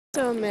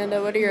So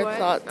Amanda, what are your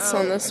thoughts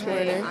on this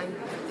morning? I think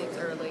it's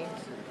early.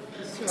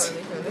 It's too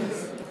early for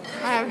this.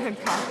 I haven't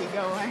had coffee.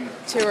 Go away.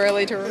 Too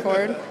early to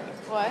record?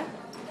 What?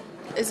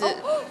 Is it?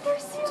 Oh,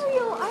 there's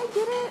cereal. I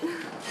get it.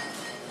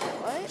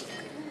 What?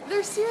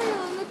 There's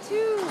cereal in the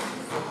tube.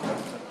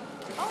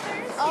 Oh,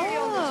 there is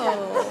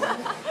cereal.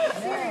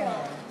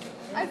 Cereal.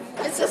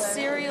 It's a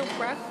cereal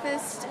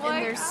breakfast,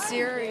 and there's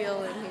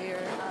cereal in here.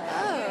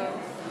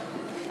 Oh.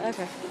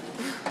 Okay.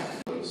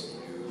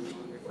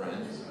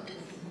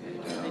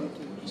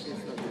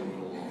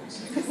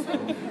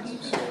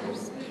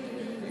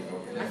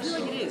 I feel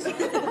like it is. If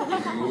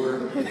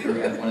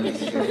you're at one of these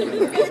chairs in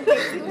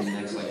the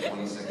next like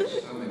 20 seconds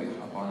or so, maybe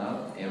hop on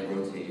up and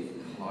rotate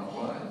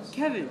clockwise.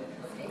 Kevin,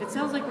 it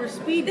sounds like we're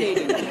speed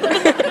dating.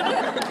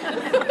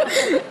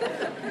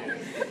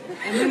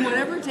 And then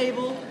whatever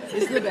table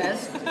is the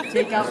best,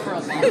 take out for a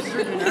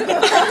lobster dinner.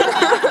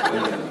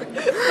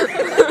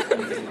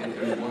 If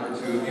there's one or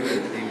two of you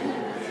at the table,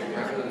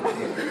 grab the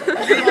table.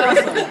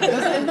 Awesome.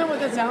 Isn't that what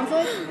that sounds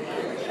like?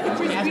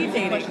 We're speed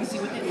dating. See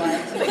what they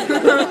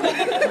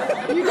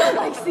like. You don't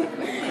like seafood.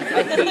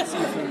 I hate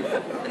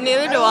seafood.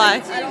 Neither do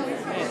I.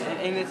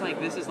 And it's like,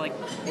 this is like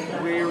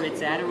where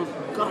it's at. Everyone's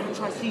like, gotta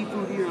try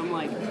seafood here. I'm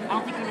like, I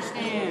don't think you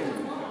understand.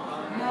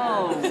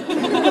 No.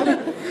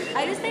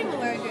 I just am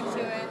allergic to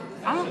it.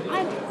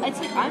 It's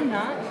like, I'm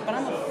not, but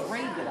I'm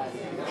afraid that I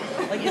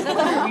am. Like, is that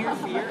like a weird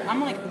fear? I'm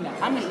like,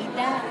 I'm gonna eat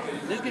that.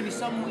 There's gonna be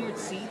some weird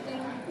sea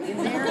thing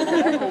in there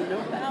that I don't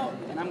know about,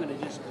 and I'm gonna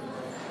just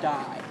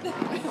die.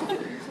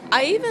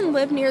 I even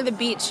live near the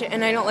beach,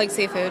 and I don't like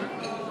seafood.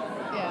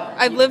 Yeah.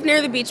 I've lived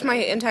near the beach my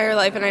entire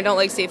life, and I don't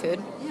like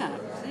seafood. Yeah,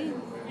 see?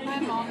 My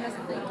mom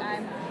doesn't think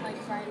I'm like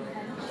fried fish.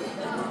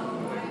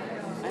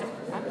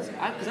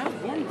 Because I was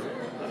born here.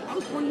 I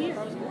was born in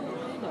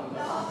Orlando.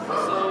 So,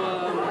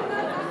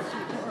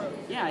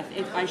 yeah,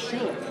 if I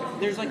should.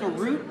 There's like a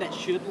root that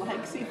should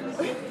like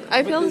seafood.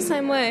 I feel the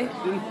same way.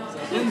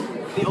 Then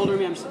the older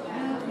me, I'm just like,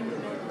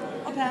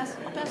 I'll pass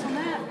on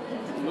that.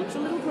 It looks a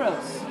little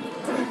gross.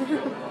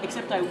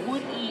 Except I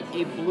would eat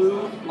a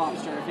blue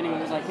lobster if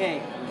anyone was like, hey,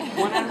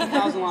 1 out of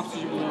 1,000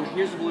 lobsters are blue.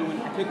 Here's the blue one.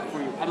 I cooked it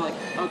for you. I'd be like,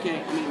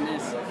 okay, I'm eating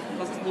this.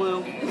 Plus it's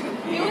blue.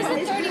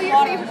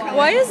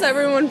 Why is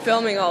everyone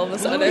filming all of a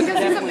sudden? Blue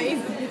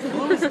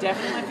is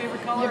definitely my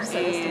favorite color.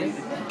 And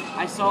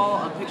I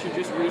saw a picture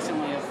just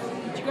recently of,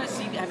 did you guys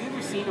see, have you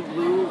ever seen a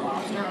blue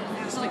lobster?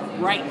 It's like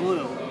bright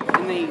blue.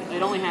 And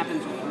it only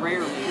happens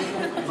rarely.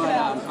 But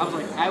I was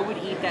like, I would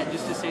eat that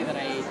just to say that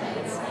I ate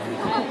that.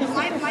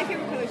 My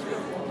favorite color is blue.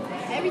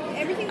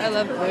 Everything. I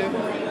love blue.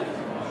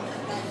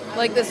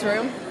 Like this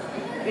room?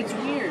 It's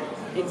weird.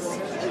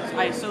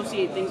 I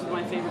associate things with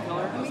my favorite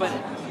color, but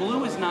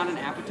blue is not an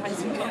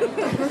appetizing color.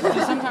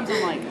 So sometimes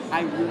I'm like,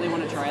 I really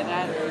want to try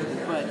that,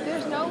 but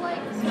There's no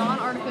like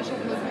non-artificial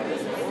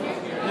blueberries.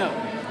 no.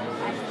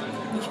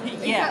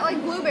 Yeah.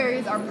 Like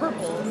blueberries are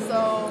purple,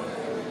 so.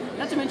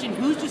 Not to mention,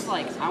 who's just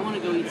like, I want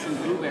to go eat some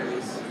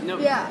blueberries. No,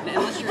 Yeah.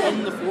 Unless you're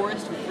in the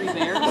forest with 3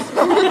 bears,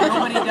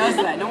 nobody does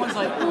that. No one's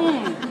like,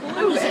 I'm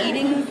just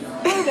eating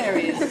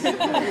blueberries.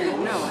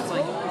 No, it's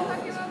like,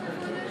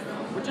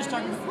 we're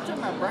talking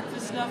about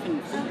breakfast stuff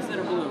and foods that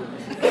are blue.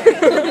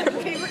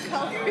 Favorite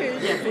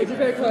colors. Yeah,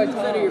 favorite foods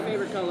that are your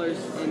favorite colors,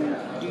 and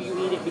do you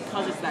eat it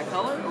because it's that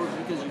color or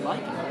because you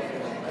like it?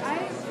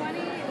 I'm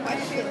funny. My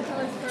favorite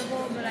color is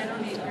purple, but I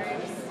don't eat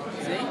grapes.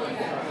 See?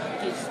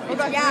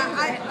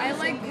 I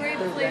like grape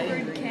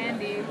flavored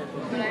candy,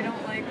 but I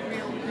don't like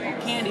real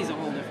grapes. Candy's a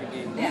whole different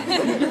game.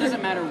 It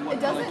doesn't matter what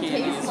It color doesn't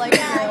candy taste is. like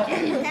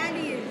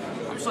Candy is.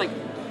 I'm just like,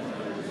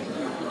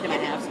 can I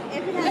have some?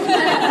 If it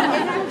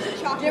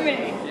has chocolate.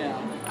 Yeah.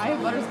 I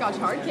have butterscotch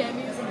hard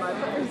candies in my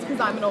purse because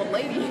I'm an old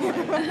lady.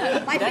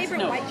 My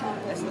favorite white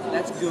chocolate.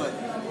 That's good.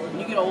 When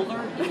you get older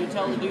and you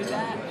tell the dude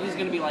that, he's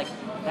gonna be like,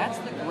 that's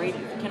the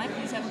greatest. Can I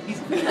please have a piece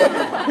of cake?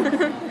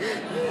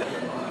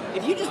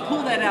 If you just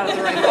pull that out at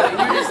the right moment,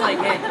 you're just like,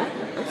 hey,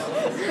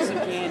 here's some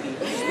candy.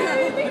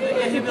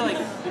 Yeah, he'll be like,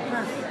 you're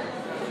perfect.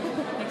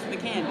 Thanks for the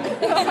candy.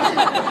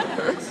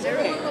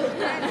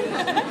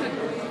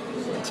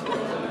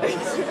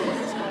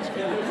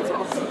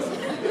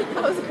 I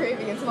was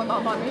craving it, so my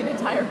mom bought me an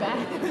entire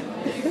bag.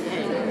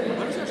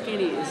 Butterscotch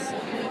candy is,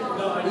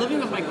 living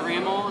with my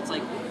grandma, it's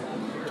like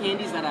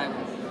candies that I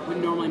would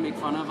normally make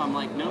fun of. I'm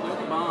like, no, they're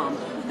the bomb.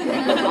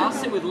 I'll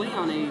sit with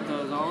Leon and eat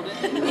those all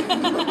day.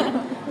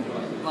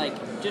 Like,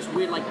 just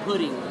weird, like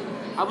pudding.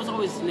 I was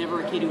always never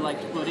a kid who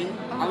liked pudding.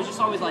 I was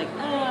just always like,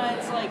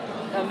 it's like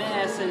a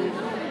mess and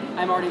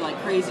I'm already like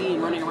crazy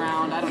and running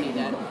around. I don't need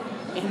that.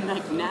 And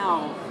like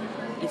now,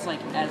 it's like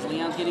as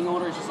Leon's getting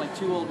older, it's just like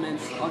 2 old men.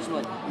 I'll just be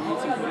like, you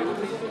want some pudding with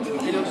me?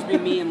 And it'll just be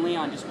me and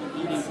Leon just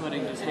eating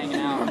pudding, just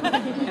hanging out.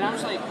 And I'm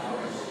just like,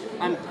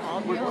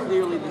 we're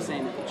clearly the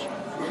same age.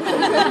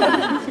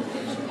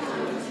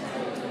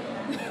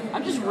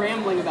 I'm just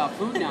rambling about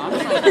food now. I'm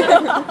just like,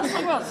 let's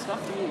talk about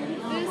stuff to eat.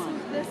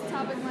 This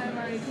topic might have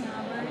already come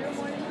up. Are you a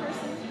morning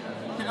person?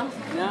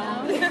 No.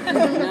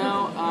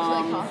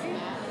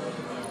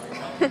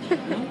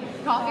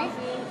 Coffee?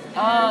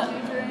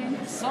 Energy drink.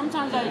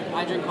 Sometimes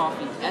I drink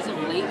coffee. As of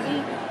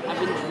lately,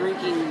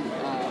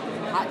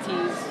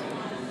 teas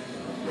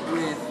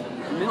with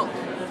milk.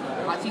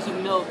 Hot teas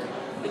with milk,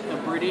 the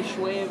British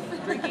way of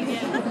drinking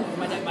it.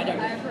 My dad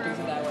drinks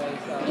it that way.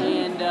 So.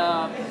 And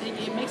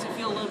it makes it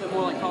feel a little bit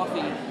more like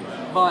coffee,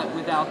 but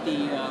without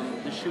the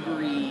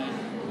sugary.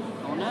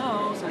 Oh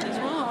no, something's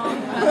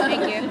wrong.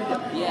 Thank you.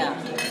 Yeah,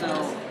 so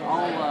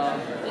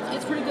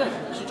it's pretty good.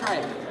 You should try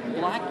it.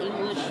 Black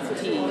English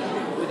tea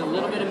with a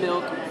little bit of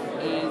milk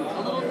and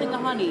a little thing of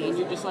honey, and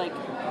you're just like,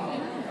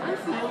 I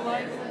feel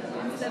like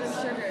Instead of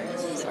sugar.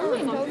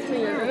 Something tells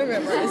me you're gonna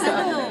memorize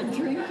that.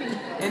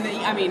 And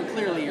then, I mean,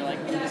 clearly you're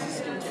like, this is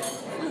stupid.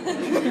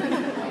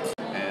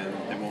 And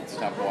they won't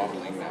stop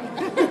wobbling now.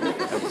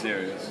 I'm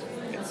serious.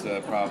 It's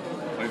a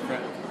problem. My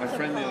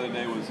friend the other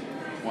day was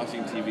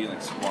watching TV,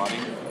 like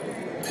squatting,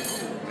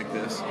 like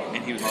this,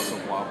 and he was also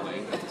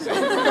wobbling at the same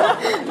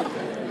time.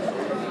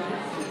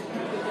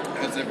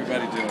 How's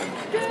everybody doing?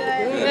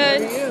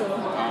 Good.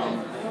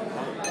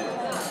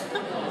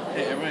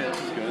 Hey, everybody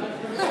else is good.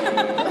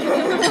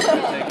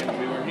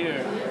 We were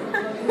here.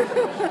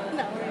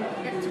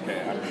 It's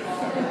okay. I'm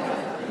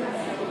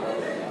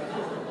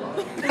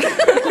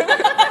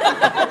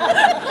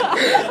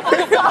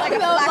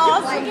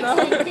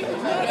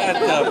at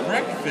the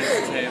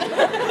breakfast table.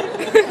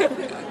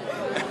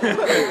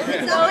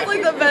 That was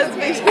like the best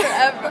picture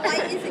ever. Why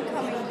is it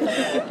coming?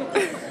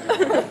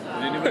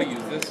 Did anybody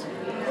use this?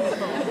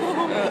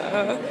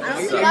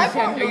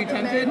 Are you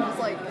tempted?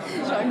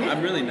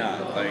 I'm really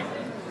not. Like,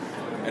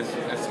 as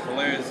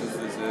hilarious as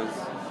this is,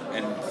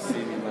 and to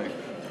see me like,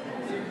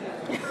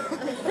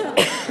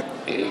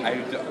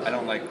 I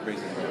don't like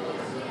raisin.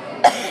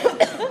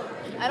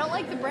 I don't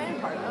like the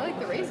brand part. I like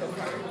the raisin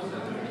part.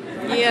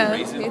 Like Yeah,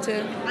 raisin. me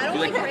too. I don't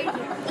like raisins.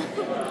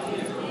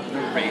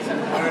 The raisin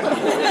part.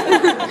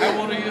 How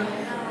old are you?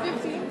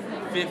 15.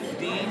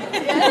 15?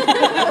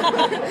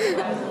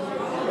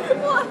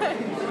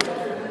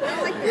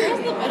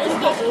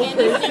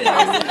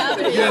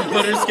 You have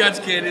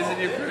butterscotch candies in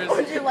your purse.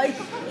 Would you like?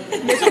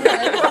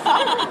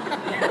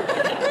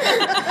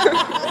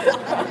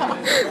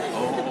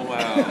 Oh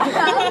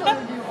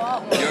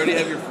wow. You already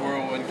have your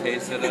 401k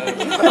set up.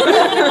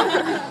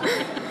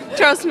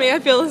 Trust me, I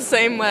feel the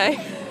same way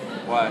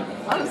Why?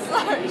 I'm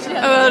sorry.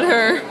 About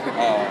her.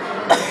 Oh.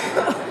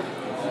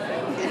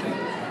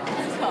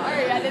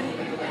 Sorry, I didn't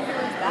think it was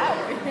that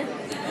weird.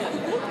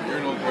 You're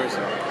an old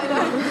person.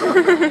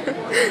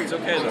 It's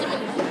okay though.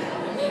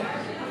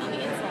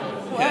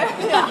 What?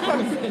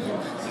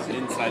 This is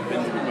inside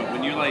Benjamin, but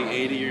when you're like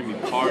 80, you're gonna be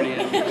partying.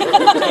 It's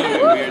gonna be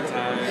a weird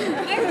time.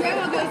 My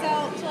grandma goes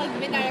out till like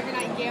midnight every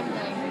night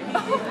gambling.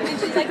 And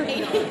she's like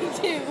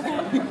 82.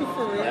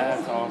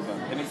 That's awesome.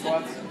 Penny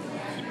slots?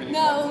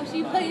 No,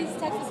 she plays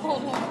Texas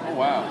Hold'em. Oh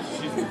wow,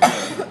 she's good.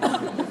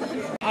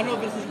 I don't know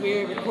if this is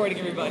weird recording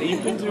everybody. You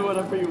can do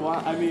whatever you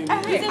want. I mean,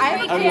 I'm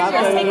I'm not not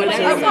that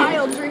entertaining.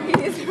 Kyle drinking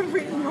his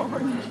freaking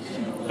orange.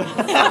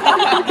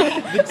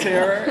 The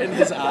terror in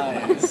his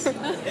eyes. No,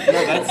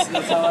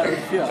 that's how I would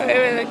feel. Wait a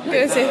minute,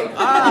 gonna say. Wait,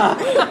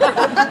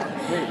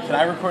 can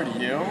I record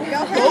you? Go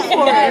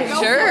ahead.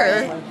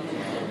 Sure.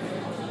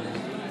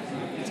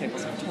 Take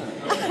some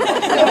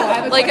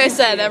time. Like I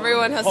said,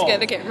 everyone has to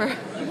get a camera.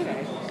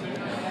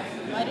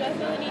 Why do I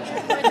feel the need to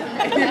record them?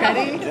 Are you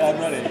ready? Yeah, I'm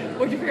ready.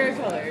 What's your favorite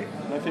color?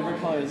 My favorite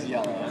color is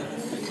yellow.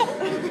 It's Yellow.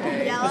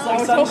 like I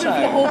was hoping for the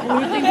sunshine. whole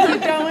blue thing to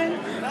keep going.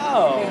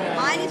 No.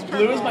 Mine is purple.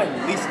 Blue is my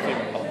least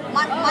favorite color.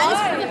 Mine is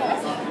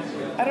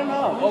purple. I don't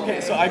know. Okay,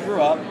 so I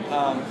grew up,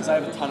 because I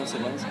have a ton of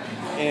siblings,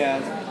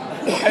 and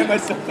why am I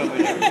still filming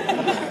you?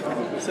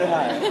 Say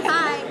hi.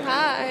 Hi.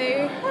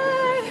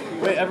 Hi.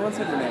 Wait, everyone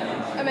said your name.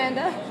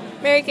 Amanda.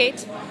 Mary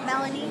Kate.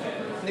 Melanie.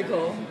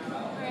 Nicole.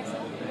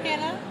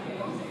 Hannah.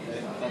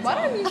 Why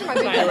don't I use my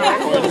big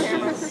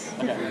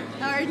Okay.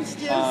 Orange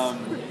juice. How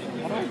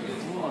do I do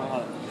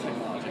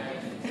technology?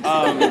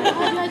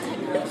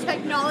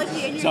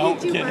 Technology and your Don't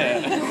YouTuber.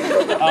 get it.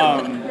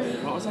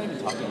 What was I even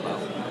talking about?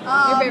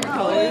 Your favorite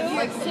color?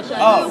 Like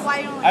Oh,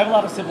 I have a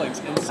lot of siblings,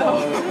 and so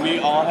we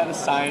all had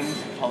assigned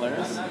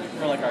colors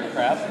for like our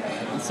crap.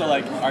 And so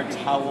like our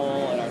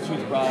towel and our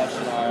toothbrush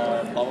and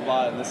our blah blah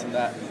blah and this and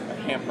that, our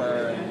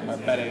hamper and our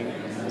bedding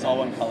was all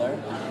one color.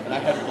 And I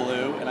had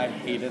blue, and I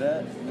hated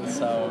it. And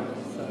so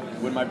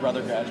when my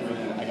brother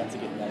graduated, I got to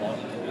get yellow.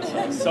 And so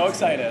I was so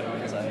excited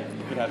because I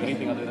could have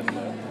anything other than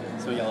blue.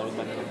 So yellow was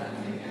my favorite.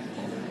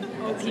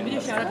 Oh, can you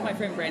give a shout out to my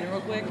friend Brandon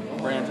real quick?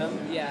 Brandon?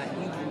 Yeah,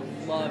 he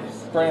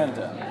loves.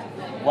 Brandon,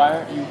 why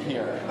aren't you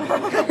here?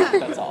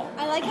 That's all.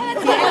 I like how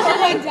that's what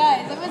everyone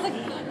does. I was like,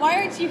 why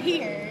aren't you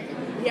here?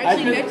 He I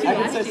actually could, met you I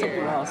could last say year.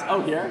 something else.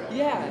 Oh, here?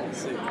 Yeah. Let's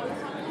see.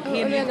 Oh,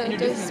 Amanda,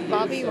 does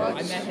Bobby watch?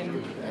 I met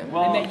him.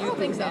 Well, I met you I don't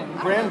think so.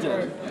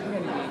 Brandon,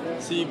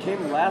 so you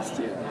came last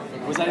year.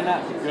 Was I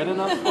not good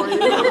enough for you?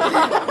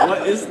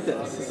 What is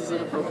this? This is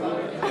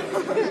inappropriate. I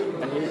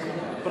hate it.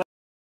 But